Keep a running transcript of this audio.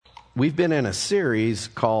we've been in a series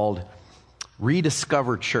called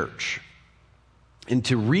Rediscover Church. And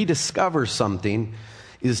to rediscover something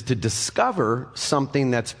is to discover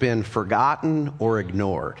something that's been forgotten or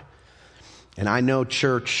ignored. And I know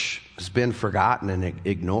church has been forgotten and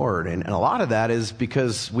ignored. And a lot of that is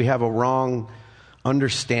because we have a wrong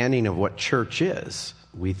understanding of what church is.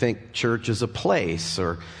 We think church is a place,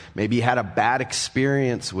 or maybe you had a bad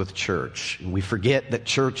experience with church. And we forget that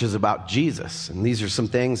church is about Jesus. And these are some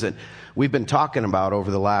things that we've been talking about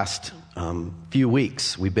over the last few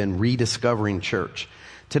weeks. We've been rediscovering church.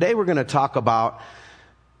 Today we're going to talk about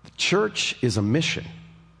church is a mission.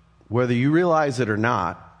 Whether you realize it or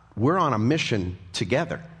not, we're on a mission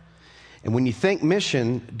together. And when you think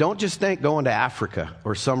mission, don't just think going to Africa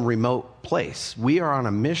or some remote place. We are on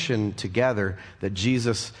a mission together that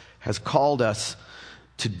Jesus has called us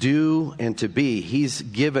to do and to be. He's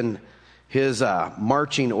given his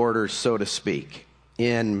marching orders, so to speak.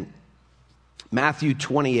 In Matthew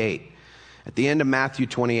 28, at the end of Matthew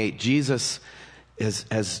 28, Jesus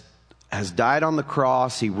has died on the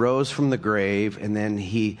cross. He rose from the grave, and then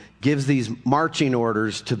he gives these marching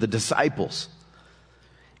orders to the disciples.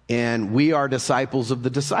 And we are disciples of the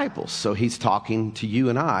disciples. So he's talking to you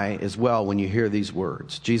and I as well when you hear these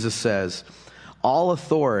words. Jesus says, "All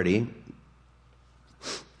authority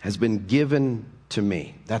has been given to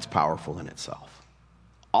me." That's powerful in itself.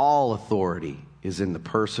 All authority is in the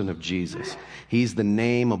person of Jesus. He's the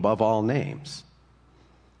name above all names.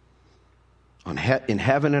 In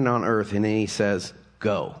heaven and on earth. And then he says,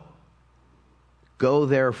 "Go. Go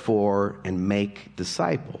therefore and make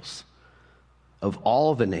disciples of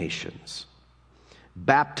all the nations,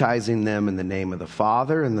 baptizing them in the name of the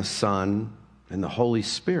Father and the Son and the Holy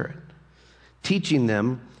Spirit, teaching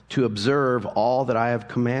them to observe all that I have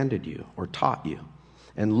commanded you or taught you.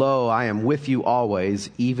 And lo, I am with you always,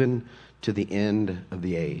 even to the end of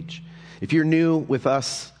the age." If you're new with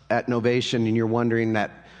us at Novation and you're wondering that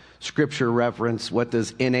scripture reference, what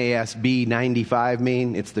does NASB 95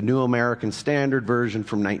 mean? It's the New American Standard Version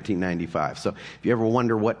from 1995. So if you ever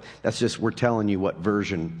wonder what, that's just, we're telling you what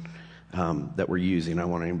version that we're using. I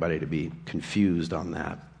don't want anybody to be confused on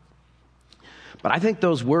that. But I think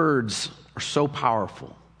those words are so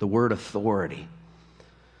powerful. The word authority.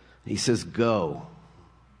 He says, "Go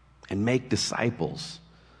and make disciples."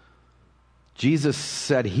 Jesus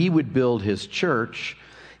said he would build his church.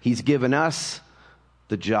 He's given us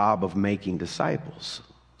the job of making disciples.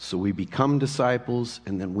 So we become disciples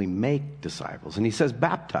and then we make disciples. And he says,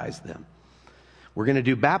 baptize them. We're going to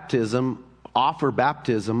do baptism, offer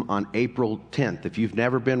baptism on April 10th. If you've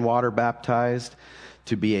never been water baptized,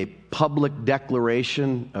 to be a public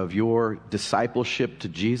declaration of your discipleship to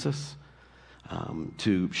Jesus,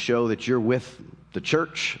 to show that you're with the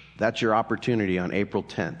church, that's your opportunity on April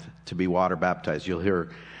 10th to be water baptized. You'll hear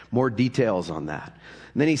more details on that.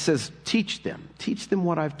 And then he says, teach them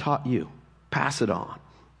what I've taught you. Pass it on.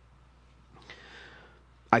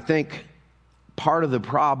 I think part of the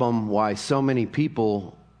problem why so many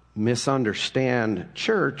people misunderstand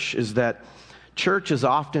church is that church is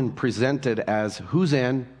often presented as who's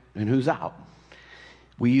in and who's out.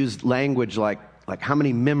 We use language like how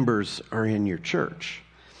many members are in your church.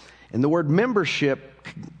 And the word membership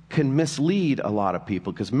can mislead a lot of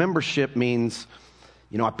people, because membership means,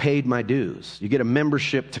 I paid my dues. You get a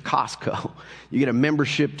membership to Costco. You get a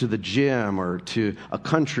membership to the gym or to a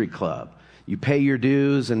country club. You pay your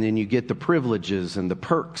dues and then you get the privileges and the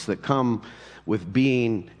perks that come with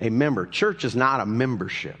being a member. Church is not a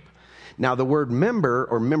membership. Now, the word member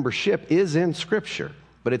or membership is in Scripture,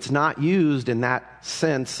 but it's not used in that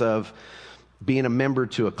sense of being a member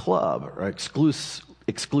to a club or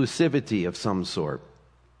exclusivity of some sort.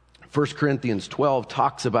 1 Corinthians 12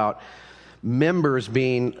 talks about members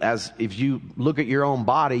being, as if you look at your own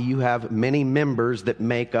body, you have many members that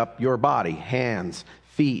make up your body: hands,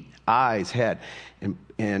 feet, eyes, head.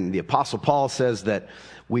 And the Apostle Paul says that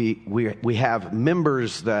we have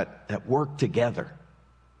members that work together.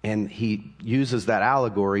 And he uses that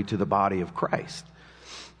allegory to the body of Christ,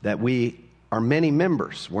 that we are many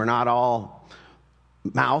members. We're not all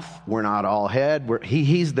mouth, we're not all head.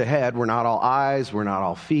 He's the head. We're not all eyes, we're not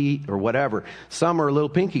all feet or whatever. Some are little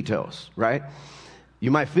pinky toes, right? You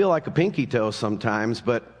might feel like a pinky toe sometimes,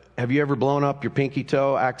 but have you ever blown up your pinky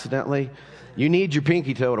toe accidentally? You need your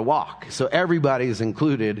pinky toe to walk. So everybody is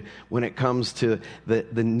included when it comes to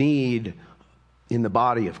the need in the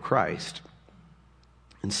body of Christ.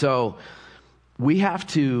 And so we have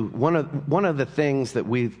to, one of the things that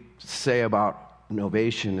we say about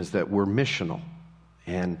Novation is that we're missional.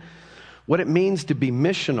 And what it means to be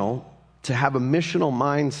missional, to have a missional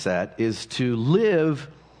mindset, is to live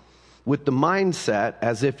with the mindset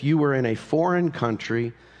as if you were in a foreign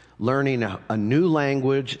country, learning a new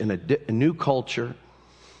language and a new culture.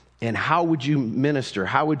 And how would you minister?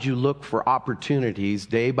 How would you look for opportunities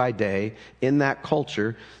day by day in that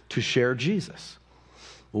culture to share Jesus?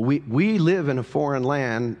 Well, we live in a foreign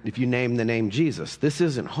land if you name the name Jesus. This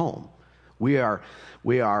isn't home. We are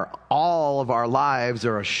all of our lives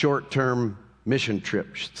are a short-term mission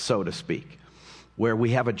trip, so to speak, where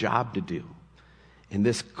we have a job to do. And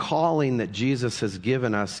this calling that Jesus has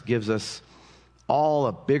given us gives us all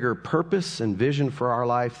a bigger purpose and vision for our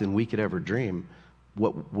life than we could ever dream.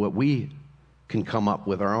 What we can come up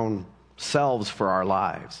with our own selves for our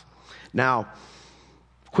lives. Now,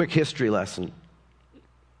 quick history lesson.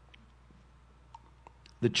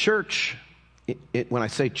 The church, when I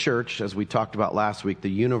say church, as we talked about last week, the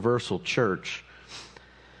universal church,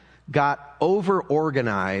 got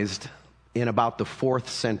over-organized in about the 4th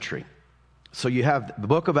century. So you have the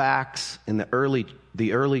book of Acts in the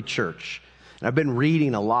early church. And I've been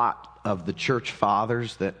reading a lot of the church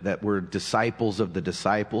fathers that were disciples of the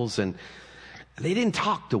disciples, and they didn't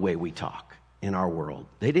talk the way we talk in our world.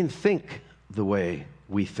 They didn't think the way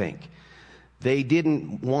we think.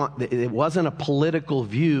 It wasn't a political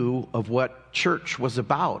view of what church was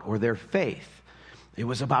about or their faith. It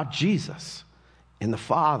was about Jesus and the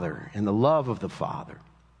Father and the love of the Father.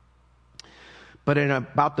 But in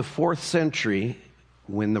about the 4th century,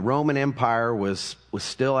 when the Roman Empire was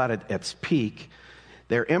still at its peak,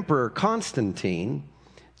 their emperor Constantine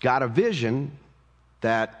got a vision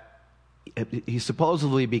that he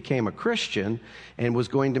supposedly became a Christian and was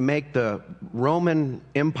going to make the Roman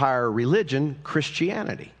Empire religion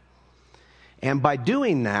Christianity. And by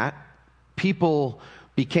doing that, people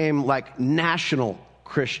became like national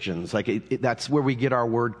Christians. That's where we get our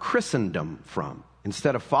word Christendom from.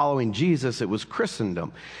 Instead of following Jesus, it was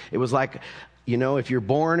Christendom. It was like, if you're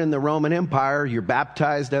born in the Roman Empire, you're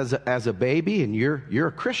baptized as a baby, and you're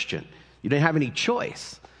a Christian. You didn't have any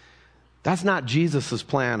choice. That's not Jesus'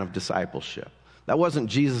 plan of discipleship. That wasn't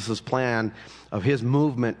Jesus' plan of his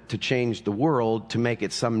movement to change the world, to make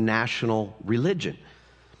it some national religion.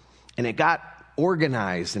 And it got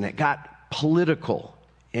organized, and it got political.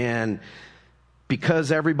 And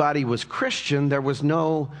because everybody was Christian, there was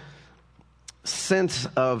no sense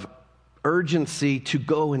of urgency to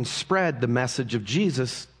go and spread the message of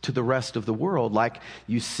Jesus to the rest of the world, like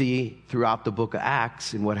you see throughout the book of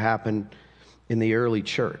Acts and what happened in the early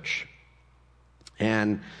church.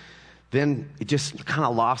 And then it just kind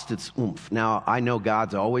of lost its oomph. Now, I know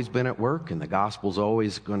God's always been at work, and the gospel's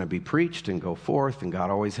always going to be preached and go forth, and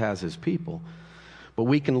God always has his people. But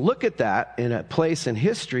we can look at that in a place in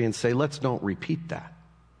history and say, let's don't repeat that.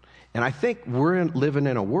 And I think we're living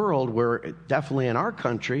in a world where, definitely in our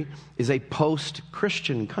country, is a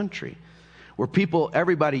post-Christian country. Where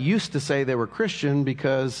everybody used to say they were Christian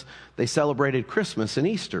because they celebrated Christmas and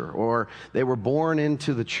Easter, or they were born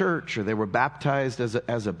into the church, or they were baptized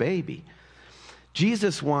as a baby.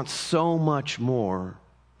 Jesus wants so much more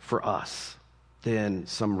for us than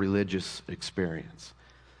some religious experience.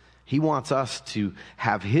 He wants us to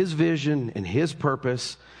have his vision and his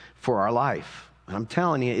purpose for our life. And I'm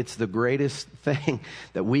telling you, it's the greatest thing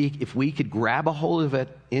that if we could grab a hold of it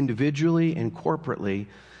individually and corporately,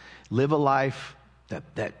 live a life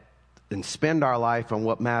and spend our life on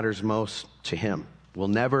what matters most to him. We'll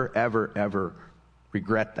never, ever, ever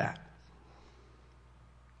regret that.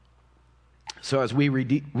 So as we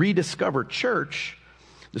rediscover church,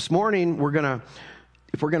 this morning if we're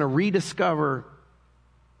going to rediscover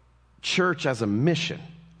church as a mission,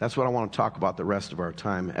 that's what I want to talk about the rest of our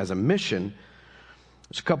time. As a mission,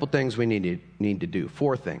 there's a couple things we need to do.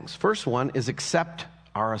 4 things. First one is accept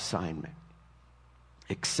our assignment.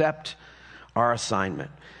 Accept our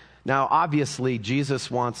assignment. Now, obviously,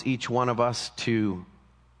 Jesus wants each one of us to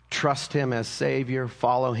trust him as Savior,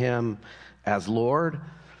 follow him as Lord.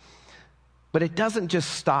 But it doesn't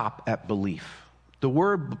just stop at belief. The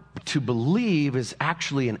word to believe is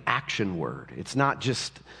actually an action word. It's not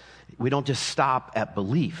just, we don't just stop at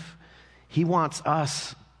belief. He wants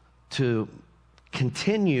us to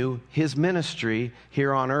continue his ministry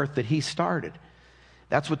here on earth that he started.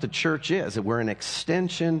 That's what the church is. We're an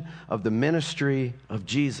extension of the ministry of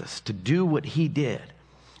Jesus, to do what he did.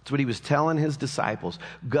 That's what he was telling his disciples.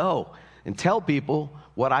 Go and tell people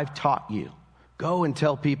what I've taught you. Go and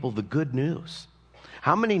tell people the good news.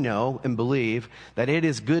 How many know and believe that it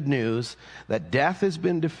is good news that death has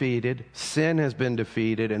been defeated, sin has been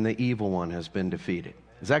defeated, and the evil one has been defeated?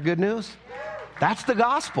 Is that good news? That's the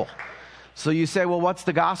gospel. So you say, well, what's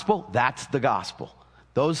the gospel? That's the gospel.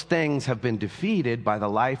 Those things have been defeated by the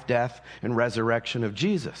life, death, and resurrection of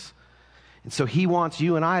Jesus. And so he wants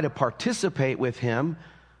you and I to participate with him,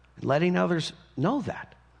 letting others know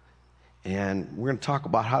that. And we're going to talk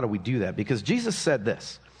about how do we do that, because Jesus said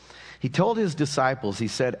this. He told his disciples, he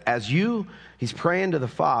said, he's praying to the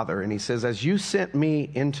Father, and he says, as you sent me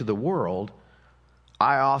into the world,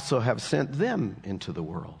 I also have sent them into the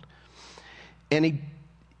world. And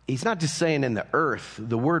he's not just saying in the earth.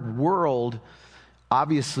 The word world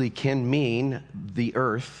obviously can mean the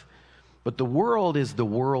earth, but the world is the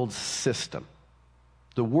world's system.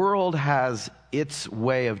 The world has its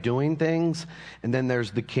way of doing things, and then there's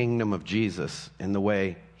the kingdom of Jesus and the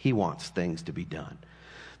way he wants things to be done.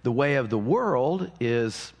 The way of the world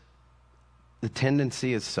is, the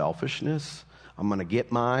tendency is selfishness. I'm going to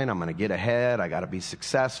get mine. I'm going to get ahead. I got to be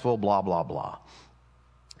successful, blah, blah, blah.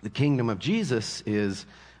 The kingdom of Jesus is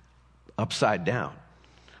upside down,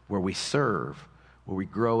 where we serve, where we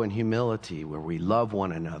grow in humility, where we love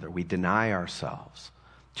one another, we deny ourselves.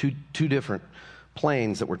 Two different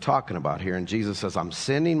planes that we're talking about here. And Jesus says, I'm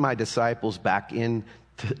sending my disciples back into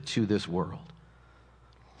this world.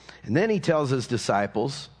 And then he tells his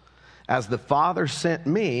disciples, as the Father sent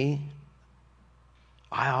me,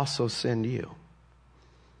 I also send you.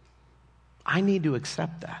 I need to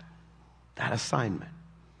accept that assignment.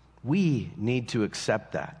 We need to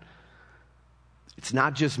accept that. It's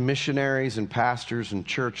not just missionaries and pastors and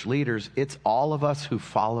church leaders. It's all of us who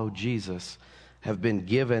follow Jesus have been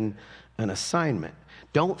given an assignment.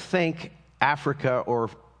 Don't think Africa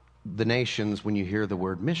or the nations when you hear the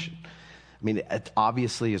word mission. I mean, it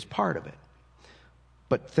obviously is part of it.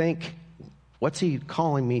 But think, what's he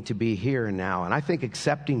calling me to be here and now? And I think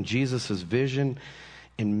accepting Jesus' vision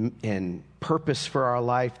and purpose for our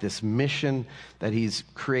life, this mission that he's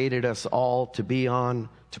created us all to be on,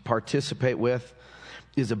 to participate with,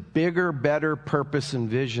 is a bigger, better purpose and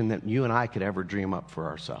vision that you and I could ever dream up for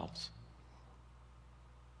ourselves.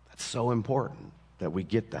 That's so important that we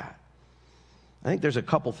get that. I think there's a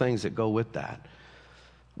couple things that go with that.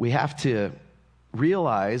 We have to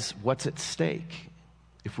realize what's at stake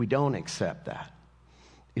if we don't accept that.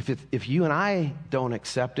 If you and I don't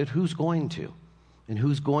accept it, who's going to? And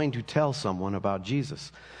who's going to tell someone about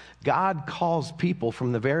Jesus? God calls people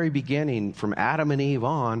from the very beginning, from Adam and Eve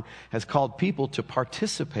on, has called people to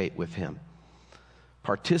participate with him.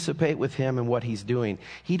 Participate with him in what he's doing.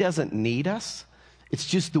 He doesn't need us. It's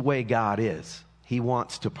just the way God is. He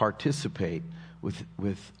wants to participate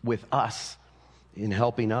with us in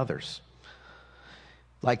helping others.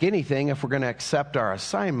 Like anything, if we're going to accept our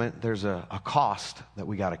assignment, there's a cost that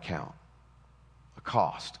we got to count. A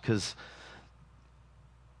cost. Because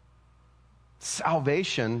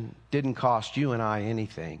salvation didn't cost you and I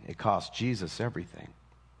anything. It cost Jesus everything.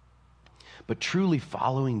 But truly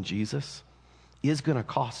following Jesus is going to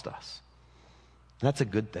cost us. That's a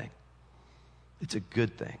good thing. It's a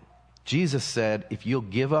good thing. Jesus said, if you'll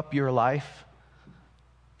give up your life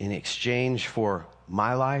in exchange for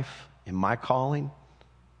my life and my calling,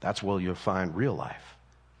 that's where you'll find real life.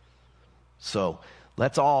 So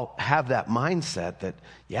let's all have that mindset that,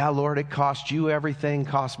 yeah, Lord, it cost you everything,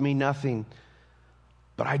 cost me nothing,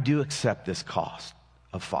 but I do accept this cost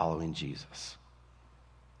of following Jesus.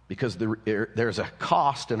 Because there's a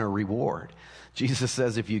cost and a reward. Jesus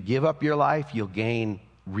says if you give up your life, you'll gain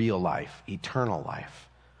real life, eternal life.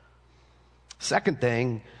 Second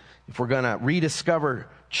thing, if we're going to rediscover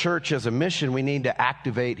church as a mission, we need to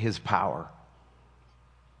activate his power.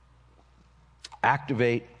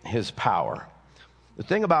 Activate his power. The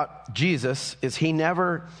thing about Jesus is he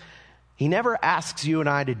never asks you and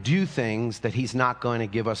I to do things that he's not going to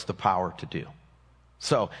give us the power to do.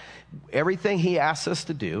 So everything he asks us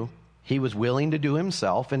to do, he was willing to do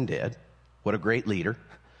himself and did. What a great leader.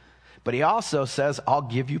 But he also says, I'll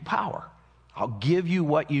give you power. I'll give you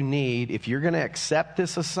what you need. If you're going to accept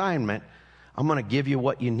this assignment, I'm going to give you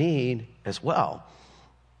what you need as well.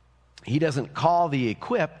 He doesn't call the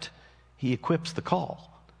equipped. He equips the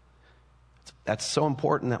call. That's so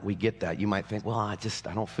important that we get that. You might think, well, I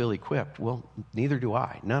don't feel equipped. Well, neither do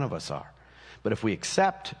I. None of us are. But if we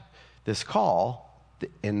accept this call,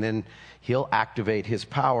 and then he'll activate his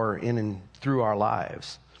power in and through our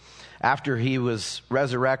lives. After he was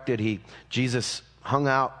resurrected, Jesus hung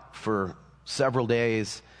out for several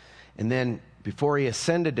days. And then before he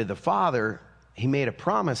ascended to the Father, he made a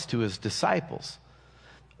promise to his disciples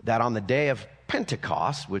that on the day of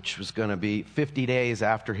Pentecost, which was going to be 50 days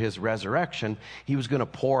after his resurrection, he was going to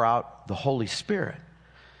pour out the Holy Spirit.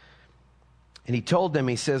 And he told them,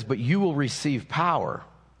 he says, but you will receive power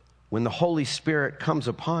when the Holy Spirit comes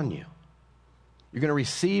upon you. You're going to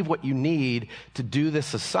receive what you need to do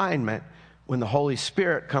this assignment when the Holy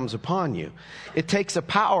Spirit comes upon you. It takes a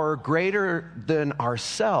power greater than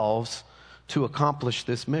ourselves to accomplish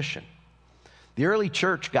this mission. The early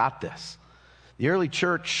church got this. The early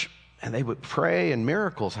church, and they would pray and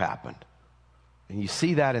miracles happened. And you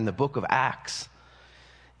see that in the book of Acts.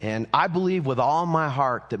 And I believe with all my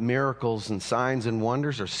heart that miracles and signs and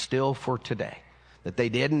wonders are still for today. That they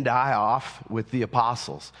didn't die off with the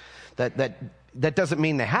apostles. That doesn't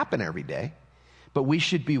mean they happen every day. But we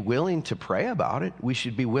should be willing to pray about it. We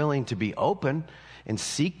should be willing to be open and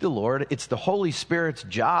seek the Lord. It's the Holy Spirit's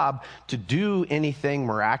job to do anything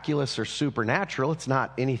miraculous or supernatural. It's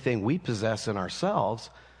not anything we possess in ourselves.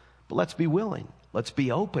 But let's be willing. Let's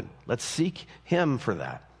be open. Let's seek Him for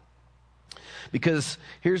that. Because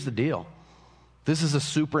here's the deal. This is a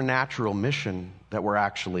supernatural mission that we're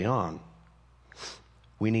actually on.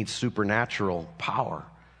 We need supernatural power.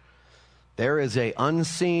 There is an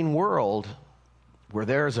unseen world where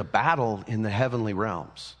there is a battle in the heavenly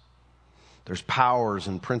realms. There's powers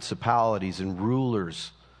and principalities and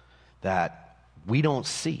rulers that we don't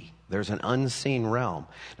see. There's an unseen realm.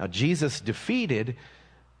 Now, Jesus defeated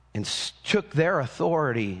and took their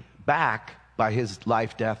authority back by His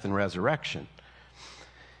life, death, and resurrection.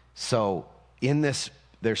 So in this,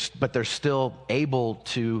 they're still able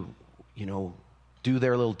to, do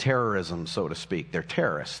their little terrorism, so to speak. They're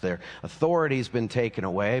terrorists. Their authority's been taken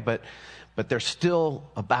away, but there's still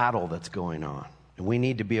a battle that's going on. And we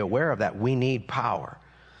need to be aware of that. We need power.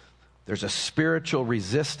 There's a spiritual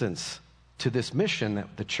resistance to this mission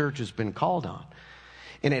that the church has been called on.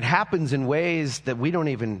 And it happens in ways that we don't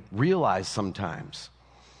even realize sometimes.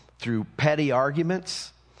 Through petty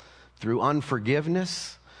arguments, through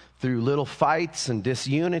unforgiveness, through little fights and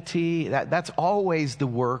disunity. That's always the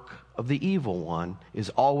work of the evil one, is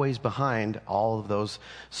always behind all of those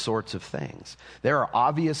sorts of things. There are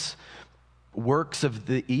obvious works of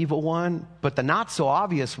the evil one, but the not so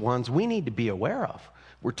obvious ones we need to be aware of.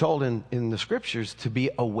 We're told in the scriptures to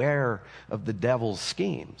be aware of the devil's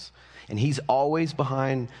schemes. And he's always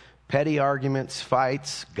behind petty arguments,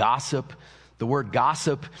 fights, gossip. The word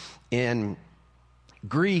gossip in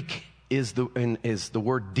Greek is the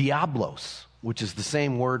word diablos, which is the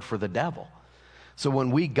same word for the devil. So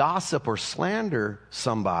when we gossip or slander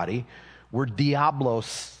somebody, we're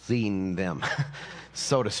diablosing them,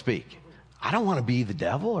 so to speak. I don't want to be the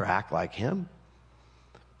devil or act like him,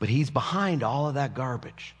 but he's behind all of that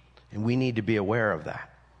garbage, and we need to be aware of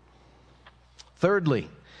that. Thirdly,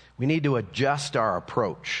 we need to adjust our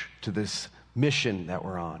approach to this mission that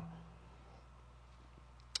we're on.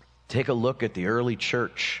 Take a look at the early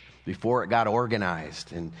church before it got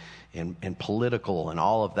organized and political and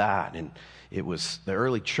all of that. And it was the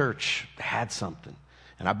early church had something.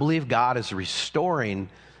 And I believe God is restoring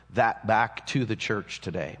that back to the church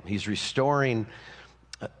today. He's restoring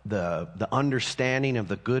the understanding of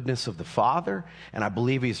the goodness of the Father, and I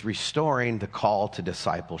believe He's restoring the call to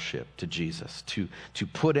discipleship to Jesus, to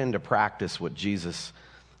put into practice what Jesus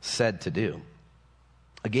said to do.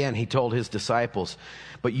 Again, He told His disciples,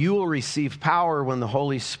 "But you will receive power when the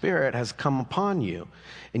Holy Spirit has come upon you,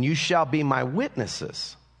 and you shall be my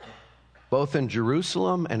witnesses, both in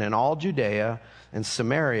Jerusalem and in all Judea and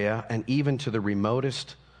Samaria, and even to the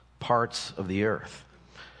remotest parts of the earth."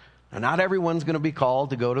 Now, not everyone's going to be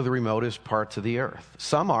called to go to the remotest parts of the earth.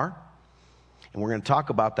 Some are, and we're going to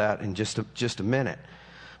talk about that in just a minute.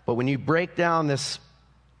 But when you break down this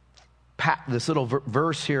little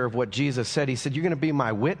verse here of what Jesus said, He said, "You're going to be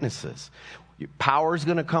my witnesses. Your power's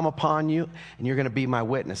going to come upon you, and you're going to be my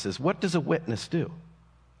witnesses." What does a witness do?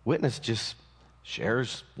 Witness just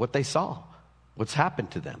shares what they saw, what's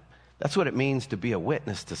happened to them. That's what it means to be a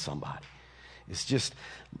witness to somebody. It's just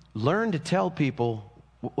learn to tell people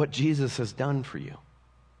what Jesus has done for you.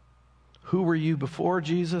 Who were you before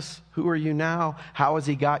Jesus? Who are you now? How has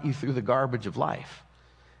He got you through the garbage of life?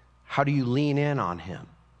 How do you lean in on Him?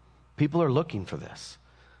 People are looking for this.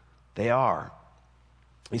 They are.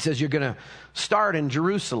 He says you're going to start in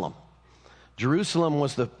Jerusalem. Jerusalem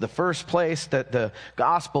was the first place that the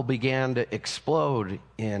gospel began to explode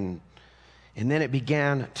in, and then it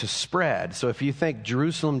began to spread. So if you think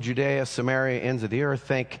Jerusalem, Judea, Samaria, ends of the earth,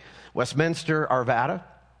 think Westminster, Arvada,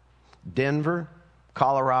 Denver,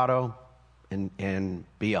 Colorado, and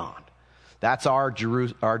beyond. That's our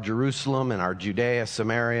Jerusalem and our Judea,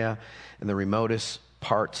 Samaria, and the remotest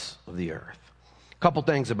parts of the earth. A couple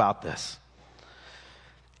things about this.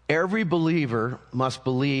 Every believer must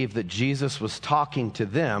believe that Jesus was talking to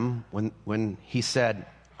them when He said,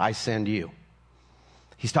 "I send you."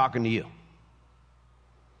 He's talking to you.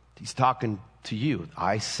 He's talking to you.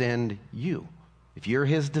 I send you. If you're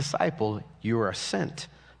His disciple, you are sent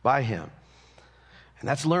by Him. And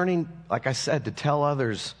that's learning, like I said, to tell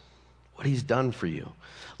others what He's done for you.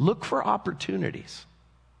 Look for opportunities.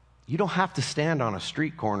 You don't have to stand on a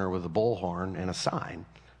street corner with a bullhorn and a sign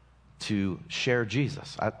to share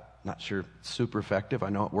Jesus. I'm not sure it's super effective. I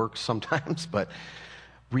know it works sometimes, but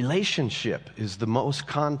relationship is the most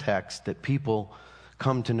context that people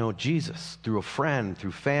come to know Jesus, through a friend,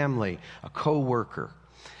 through family, a coworker.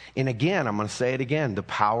 And again, I'm going to say it again, the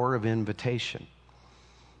power of invitation.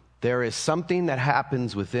 There is something that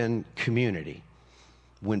happens within community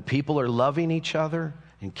when people are loving each other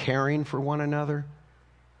and caring for one another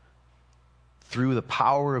through the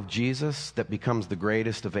power of Jesus that becomes the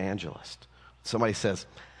greatest evangelist. Somebody says,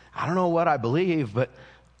 I don't know what I believe, but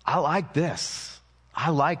I like this.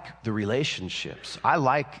 I like the relationships. I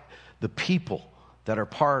like the people that are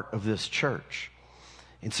part of this church.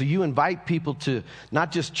 And so you invite people to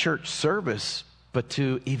not just church service, but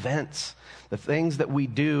to events. The things that we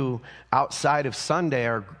do outside of Sunday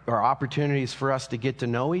are opportunities for us to get to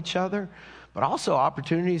know each other, but also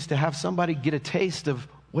opportunities to have somebody get a taste of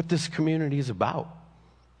what this community is about.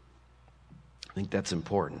 I think that's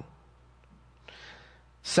important.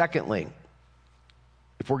 Secondly,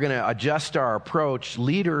 if we're going to adjust our approach,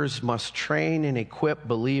 leaders must train and equip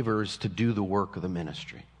believers to do the work of the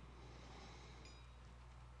ministry.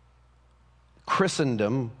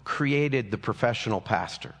 Christendom created the professional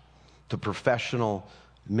pastor, the professional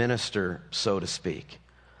minister, so to speak.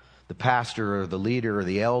 The pastor or the leader or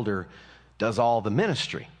the elder does all the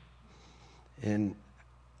ministry. And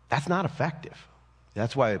that's not effective.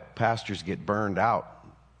 That's why pastors get burned out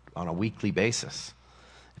on a weekly basis.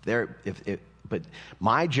 But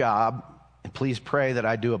my job, and please pray that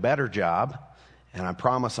I do a better job, and I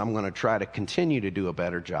promise I'm going to try to continue to do a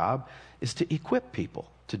better job, is to equip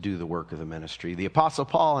people to do the work of the ministry. The Apostle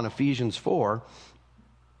Paul in Ephesians 4,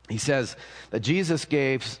 he says that Jesus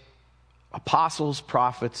gave apostles,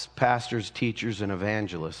 prophets, pastors, teachers, and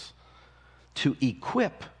evangelists to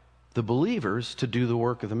equip the believers to do the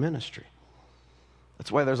work of the ministry. That's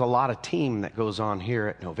why there's a lot of team that goes on here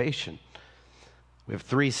at Novation. We have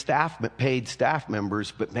 3 paid staff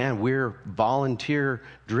members, but man, we're volunteer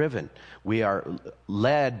driven. We are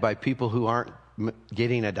led by people who aren't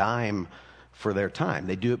getting a dime for their time.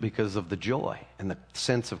 They do it because of the joy and the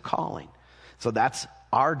sense of calling. So that's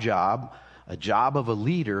our job. A job of a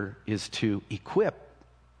leader is to equip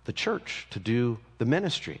the church to do the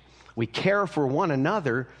ministry. We care for one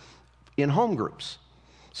another in home groups.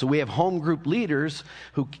 So we have home group leaders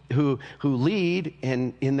who lead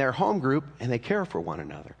in their home group, and they care for one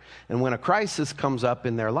another. And when a crisis comes up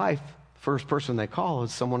in their life, the first person they call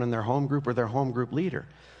is someone in their home group or their home group leader.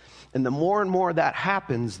 And the more and more that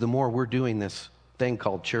happens, the more we're doing this thing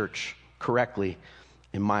called church correctly,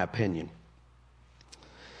 in my opinion.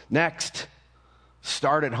 Next,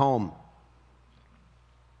 start at home.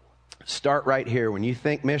 Start right here. When you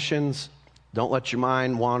think missions, don't let your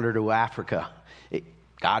mind wander to Africa.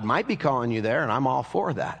 God might be calling you there, and I'm all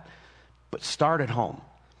for that. But start at home.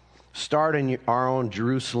 Start in our own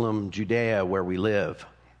Jerusalem, Judea, where we live.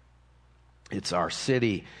 It's our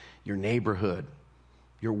city, your neighborhood,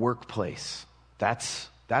 your workplace. That's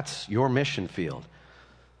your mission field.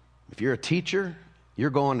 If you're a teacher,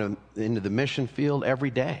 you're going into the mission field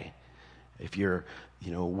every day. If you're,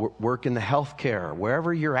 work in the healthcare,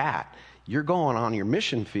 wherever you're at, you're going on your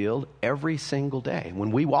mission field every single day.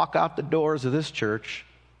 When we walk out the doors of this church,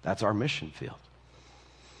 that's our mission field.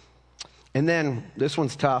 And then, this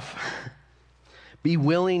one's tough. Be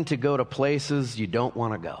willing to go to places you don't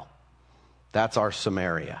want to go. That's our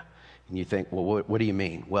Samaria. And you think, well, what do you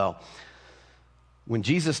mean? Well, when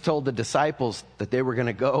Jesus told the disciples that they were going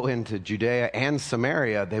to go into Judea and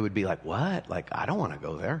Samaria, they would be like, what? Like, I don't want to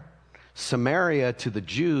go there. Samaria to the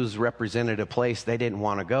Jews represented a place they didn't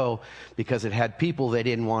want to go because it had people they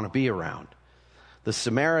didn't want to be around. The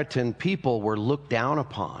Samaritan people were looked down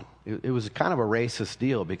upon. It was kind of a racist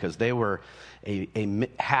deal because they were a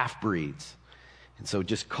half-breeds. And so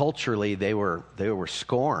just culturally, they were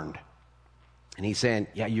scorned. And he's saying,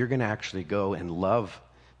 yeah, you're going to actually go and love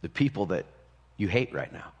the people that you hate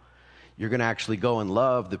right now. You're going to actually go and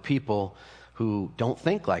love the people who don't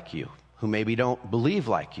think like you, who maybe don't believe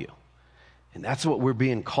like you. And that's what we're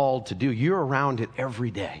being called to do. You're around it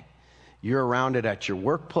every day. You're around it at your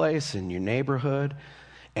workplace, in your neighborhood.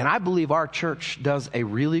 And I believe our church does a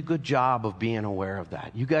really good job of being aware of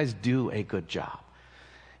that. You guys do a good job.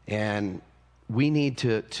 And we need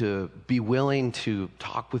to be willing to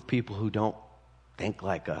talk with people who don't think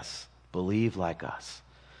like us, believe like us.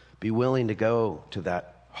 Be willing to go to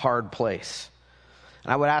that hard place.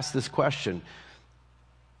 And I would ask this question: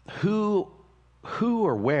 who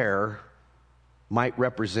or where might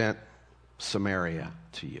represent Samaria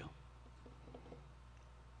to you?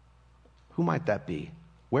 Who might that be?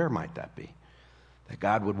 Where might that be? that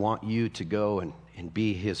God would want you to go and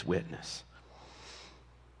be his witness.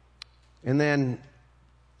 And then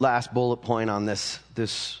last bullet point on this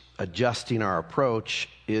adjusting our approach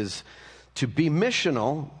is to be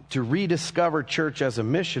missional, to rediscover church as a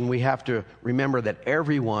mission, we have to remember that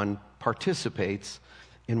everyone participates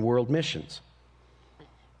in world missions.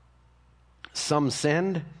 Some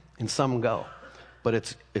send and some go, but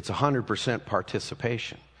it's 100%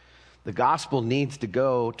 participation. The gospel needs to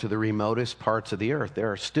go to the remotest parts of the earth.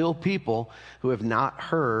 There are still people who have not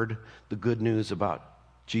heard the good news about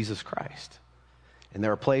Jesus Christ. And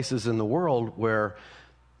there are places in the world where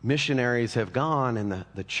missionaries have gone and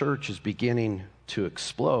the church is beginning to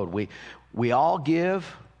explode. We all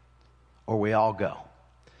give or we all go.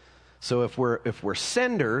 So if we're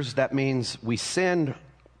senders, that means we send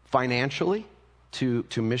financially to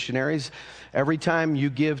missionaries. Every time you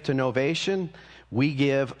give to Novation, we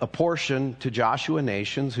give a portion to Joshua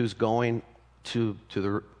Nations, who's going to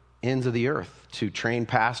the ends of the earth to train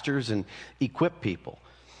pastors and equip people,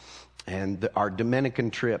 and our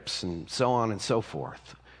Dominican trips and so on and so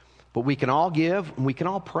forth. But we can all give and we can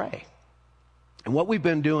all pray. And what we've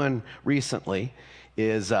been doing recently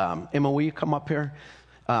is, Emma, will you come up here?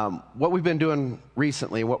 What we've been doing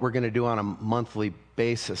recently, what we're going to do on a monthly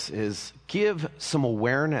basis, is give some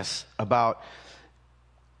awareness about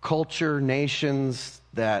culture, nations,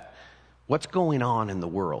 that what's going on in the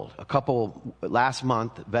world. Last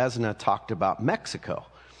month, Vesna talked about Mexico.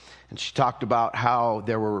 And she talked about how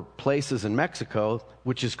there were places in Mexico,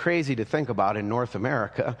 which is crazy to think about in North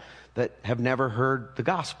America, that have never heard the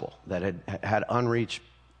gospel, that had unreached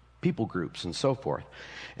people groups and so forth.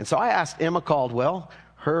 And so I asked Emma Caldwell.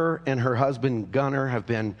 Her and her husband Gunnar have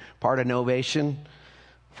been part of Novation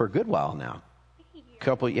for a good while now.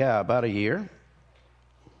 About a year.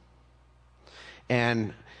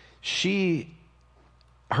 And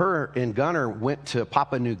her and Gunnar went to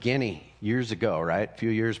Papua New Guinea years ago, right? A few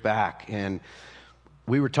years back. And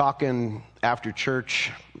we were talking after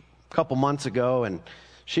church a couple months ago, and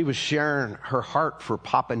she was sharing her heart for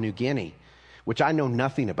Papua New Guinea, which I know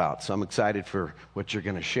nothing about, so I'm excited for what you're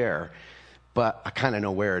going to share. But I kind of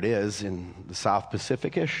know where it is, in the South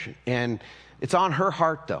Pacific-ish. And it's on her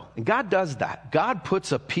heart, though. And God does that. God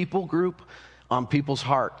puts a people group on people's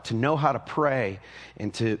heart to know how to pray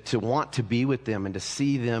and to want to be with them and to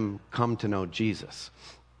see them come to know Jesus.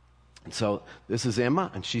 And so this is Emma,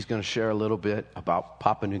 and she's going to share a little bit about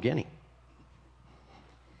Papua New Guinea.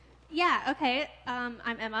 Yeah, okay. I'm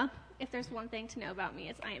Emma. If there's one thing to know about me,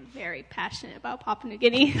 it's I am very passionate about Papua New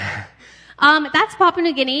Guinea. That's Papua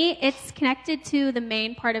New Guinea. It's connected to the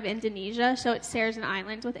main part of Indonesia, so it shares an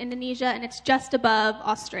island with Indonesia, and it's just above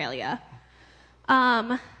Australia.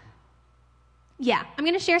 I'm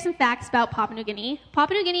going to share some facts about Papua New Guinea.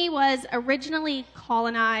 Papua New Guinea was originally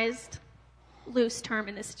colonized, loose term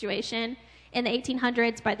in this situation, in the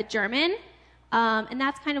 1800s by the German, and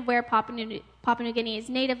that's kind of where Papua New Guinea's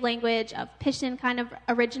native language of Pishin kind of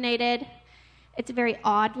originated. It's a very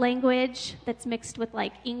odd language that's mixed with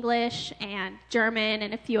like English and German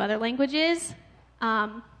and a few other languages.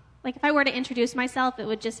 Like if I were to introduce myself, it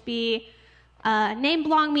would just be name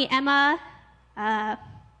belong me Emma,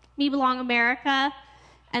 me belong America,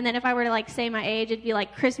 and then if I were to like say my age, it'd be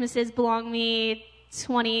like Christmases belong me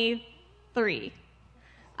 23.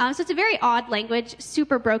 So it's a very odd language,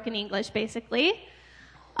 super broken English, basically.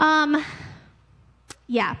 The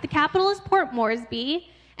capital is Port Moresby,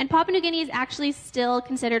 and Papua New Guinea is actually still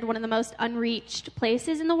considered one of the most unreached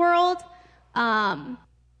places in the world.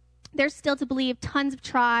 There's still, to believe, tons of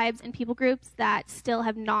tribes and people groups that still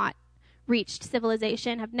have not reached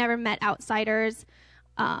civilization, have never met outsiders,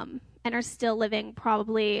 and are still living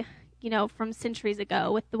probably, from centuries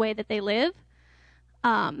ago with the way that they live.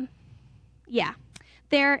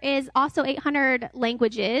 There is also 800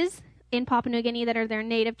 languages in Papua New Guinea that are their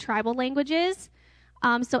native tribal languages.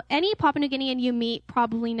 So any Papua New Guinean you meet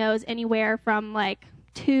probably knows anywhere from like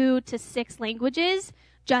 2 to 6 languages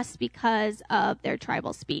just because of their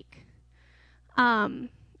tribal speak,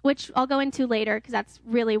 which I'll go into later because that's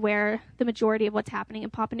really where the majority of what's happening in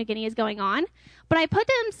Papua New Guinea is going on. But I put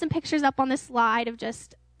some pictures up on this slide of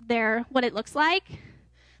just what it looks like.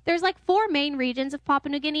 There's like 4 main regions of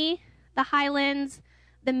Papua New Guinea: the highlands,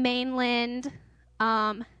 the mainland,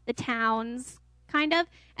 the towns, kind of,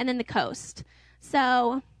 and then the coast.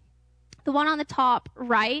 So the one on the top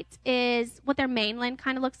right is what their mainland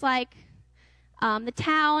kind of looks like. The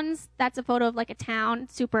towns, that's a photo of like a town,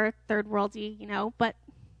 super third worldy, but,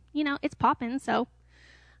 it's poppin', so.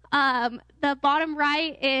 The bottom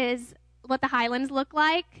right is what the highlands look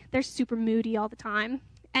like. They're super moody all the time.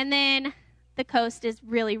 And then the coast is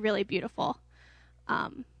really, really beautiful.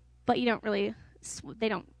 But you don't really they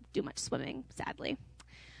don't do much swimming, sadly.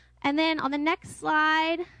 And then on the next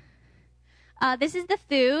slide, this is the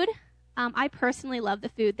food. I personally love the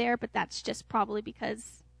food there, but that's just probably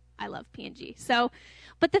because I love PNG. So,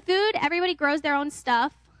 but the food, everybody grows their own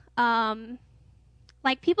stuff.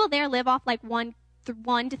 Like people there live off like 1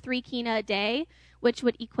 to 3 kina a day, which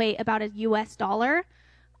would equate about $1.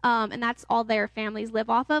 And that's all their families live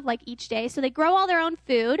off of, like each day. So they grow all their own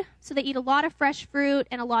food. So they eat a lot of fresh fruit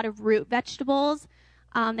and a lot of root vegetables.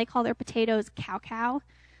 They call their potatoes cow.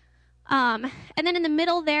 And then in the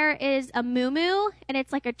middle there is a mumu, and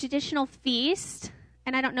it's like a traditional feast.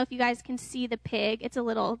 And I don't know if you guys can see the pig. It's a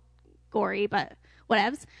little gory, but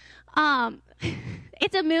whatevs.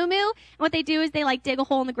 It's a mumu, and what they do is they like dig a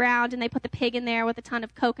hole in the ground and they put the pig in there with a ton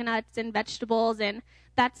of coconuts and vegetables, and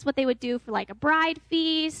that's what they would do for like a bride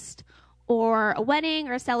feast or a wedding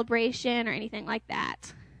or a celebration or anything like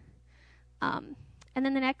that. And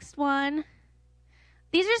then the next one,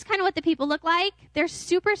 these are just kind of what the people look like. They're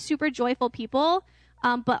super, super joyful people,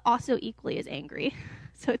 but also equally as angry.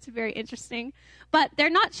 So it's very interesting. But they're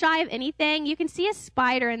not shy of anything. You can see a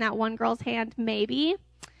spider in that one girl's hand, maybe.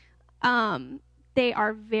 They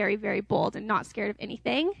are very, very bold and not scared of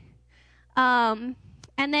anything. And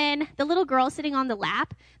then the little girl sitting on the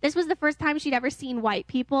lap, this was the first time she'd ever seen white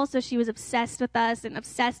people, so she was obsessed with us and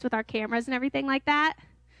obsessed with our cameras and everything like that.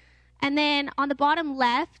 And then on the bottom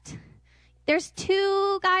left, there's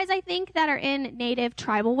 2 guys, I think, that are in native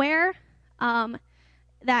tribal wear.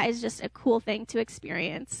 That is just a cool thing to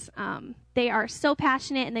experience. They are so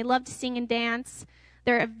passionate, and they love to sing and dance.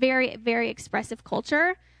 They're a very, very expressive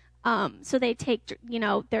culture. So they take,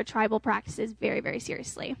 their tribal practices very, very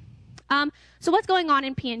seriously. So what's going on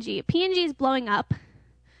in PNG? PNG is blowing up.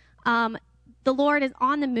 The Lord is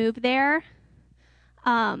on the move there.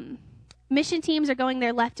 Mission teams are going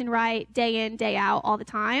there left and right, day in, day out, all the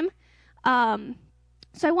time.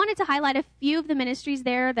 So I wanted to highlight a few of the ministries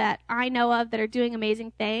there that I know of that are doing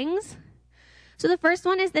amazing things. So the first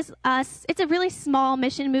one is this, it's a really small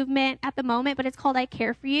mission movement at the moment, but it's called I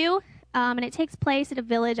Care For You. And it takes place at a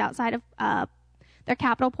village outside of their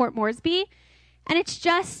capital, Port Moresby. And it's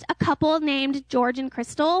just a couple named George and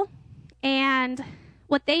Crystal. And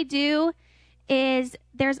what they do is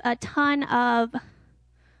there's a ton of,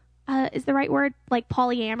 is the right word, like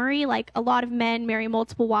polyamory, like a lot of men marry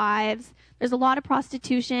multiple wives. There's a lot of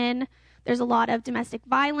prostitution. There's a lot of domestic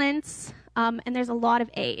violence. And there's a lot of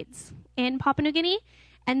AIDS in Papua New Guinea.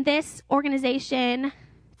 And this organization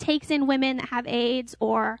takes in women that have AIDS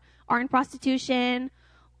or are in prostitution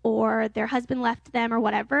or their husband left them or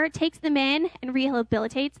whatever, takes them in and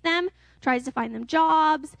rehabilitates them, tries to find them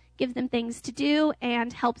jobs, gives them things to do,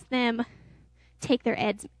 and helps them take their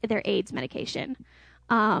AIDS medication.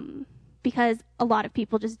 Because a lot of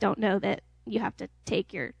people just don't know that you have to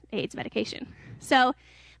take your AIDS medication. So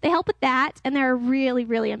they help with that, and they're a really,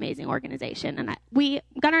 really amazing organization. And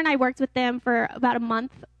Gunnar and I worked with them for about a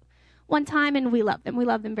month one time, and we love them. We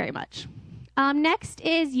love them very much. Next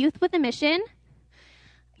is Youth with a Mission.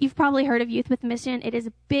 You've probably heard of Youth with a Mission. It is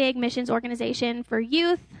a big missions organization for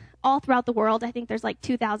youth all throughout the world. I think there's like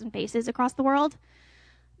 2,000 bases across the world.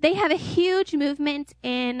 They have a huge movement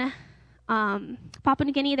in Papua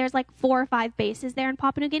New Guinea. There's like 4 or 5 bases there in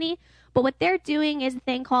Papua New Guinea. But what they're doing is a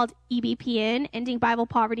thing called EBPN, Ending Bible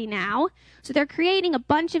Poverty Now. So they're creating a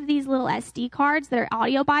bunch of these little SD cards that are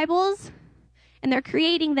audio Bibles, and they're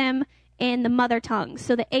creating them in the mother tongue.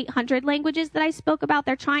 So the 800 languages that I spoke about,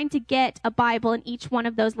 they're trying to get a Bible in each one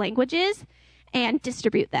of those languages and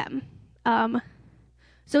distribute them.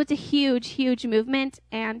 So it's a huge, huge movement,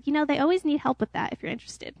 and, they always need help with that if you're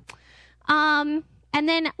interested. And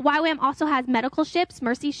then YWAM also has medical ships,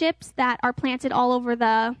 mercy ships, that are planted all over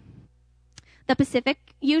the Pacific,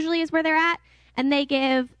 usually is where they're at, and they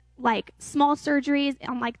give, like, small surgeries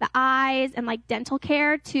on, like, the eyes and, like, dental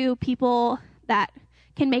care to people that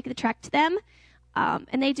can make the trek to them.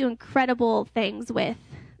 And they do incredible things with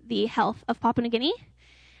the health of Papua New Guinea.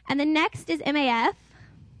 And the next is MAF,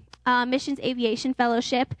 Missions Aviation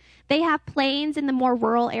Fellowship. They have planes in the more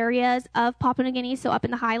rural areas of Papua New Guinea, so up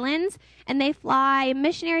in the highlands, and they fly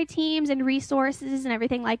missionary teams and resources and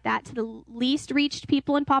everything like that to the least reached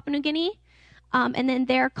people in Papua New Guinea. And then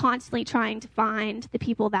they're constantly trying to find the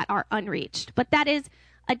people that are unreached. But that is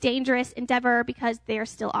a dangerous endeavor because they're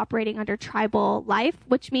still operating under tribal life,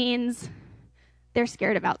 which means they're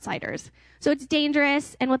scared of outsiders. So it's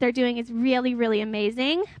dangerous, and what they're doing is really, really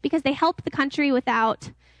amazing because they help the country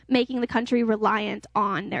without making the country reliant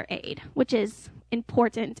on their aid, which is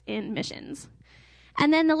important in missions.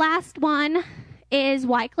 And then the last one is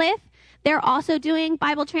Wycliffe. They're also doing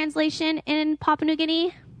Bible translation in Papua New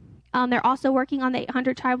Guinea. They're also working on the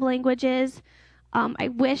 800 tribal languages. I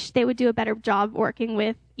wish they would do a better job working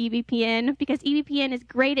with EVPN, because EVPN is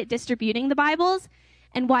great at distributing the Bibles,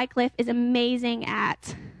 and Wycliffe is amazing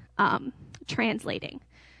at translating.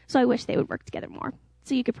 So I wish they would work together more.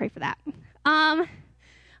 So you could pray for that.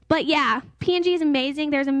 But yeah, PNG is amazing.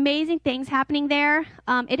 There's amazing things happening there.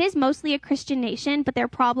 It is mostly a Christian nation, but their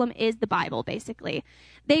problem is the Bible, basically.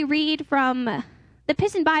 They read from the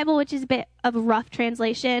Piston Bible, which is a bit of a rough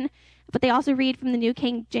translation, but they also read from the New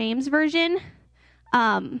King James Version,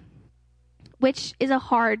 which is a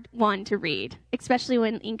hard one to read, especially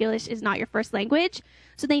when English is not your first language.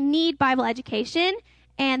 So they need Bible education,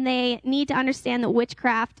 and they need to understand that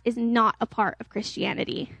witchcraft is not a part of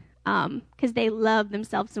Christianity, because they love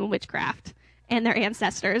themselves some witchcraft and their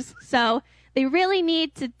ancestors. So they really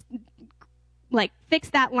need to fix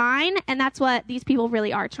that line, and that's what these people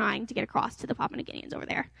really are trying to get across to the Papua New Guineans over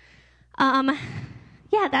there.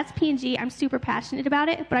 Yeah, that's PNG. I'm super passionate about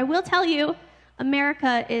it, but I will tell you,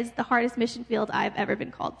 America is the hardest mission field I've ever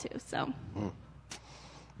been called to. So,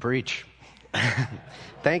 Preach.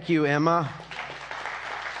 Thank you, Emma.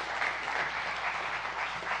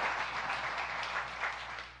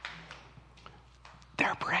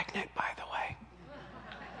 They're pregnant, by the way.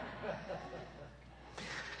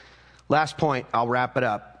 Last point, I'll wrap it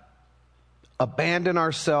up. Abandon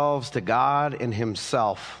ourselves to God and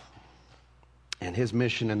Himself and His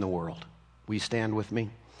mission in the world. Will you stand with me?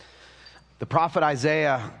 The prophet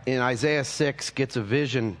Isaiah, in Isaiah 6, gets a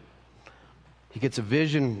vision. He gets a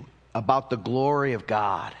vision about the glory of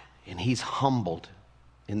God, and he's humbled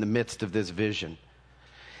in the midst of this vision.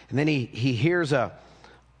 And then he hears a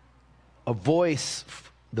voice,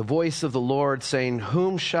 the voice of the Lord saying,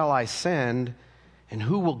 "Whom shall I send, and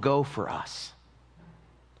who will go for us?"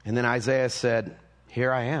 And then Isaiah said,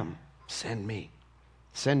 "Here I am, send me,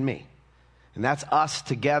 send me." And that's us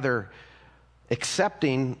together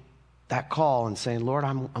accepting that call and saying, "Lord,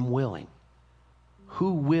 I'm willing.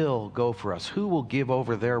 Who will go for us? Who will give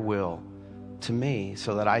over their will to me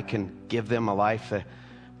so that I can give them a life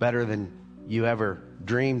better than you ever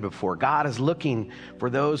dreamed before?" God is looking for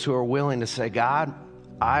those who are willing to say, "God,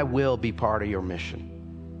 I will be part of your mission."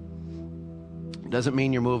 Doesn't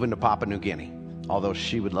mean you're moving to Papua New Guinea, although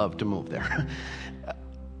she would love to move there.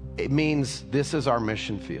 It means this is our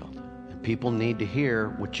mission field. And people need to hear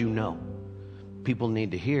what you know. People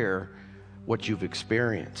need to hear what you've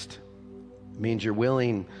experienced. It means you're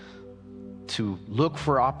willing to look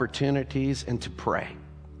for opportunities and to pray.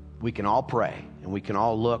 We can all pray and we can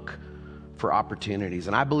all look for opportunities.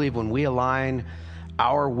 And I believe when we align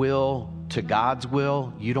our will to God's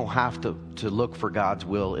will, you don't have to look for God's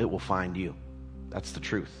will. It will find you. That's the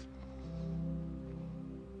truth.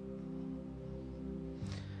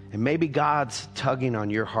 And maybe God's tugging on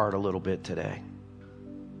your heart a little bit today.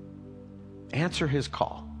 Answer His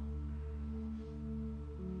call.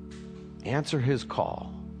 Answer His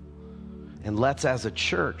call. And let's, as a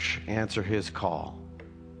church, answer His call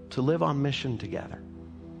to live on mission together.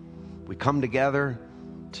 We come together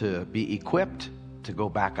to be equipped to go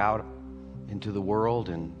back out into the world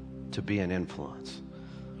and to be an influence.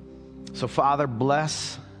 So, Father,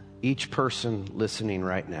 bless each person listening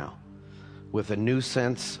right now with a new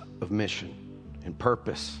sense of mission and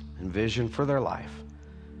purpose and vision for their life.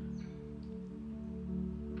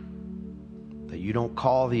 That you don't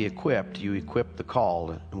call the equipped, you equip the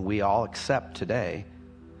called. And we all accept today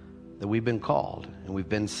that we've been called and we've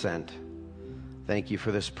been sent. Thank you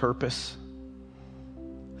for this purpose.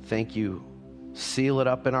 Thank you. Seal it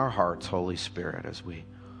up in our hearts, Holy Spirit, as we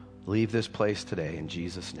leave this place today. In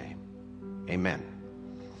Jesus' name, amen.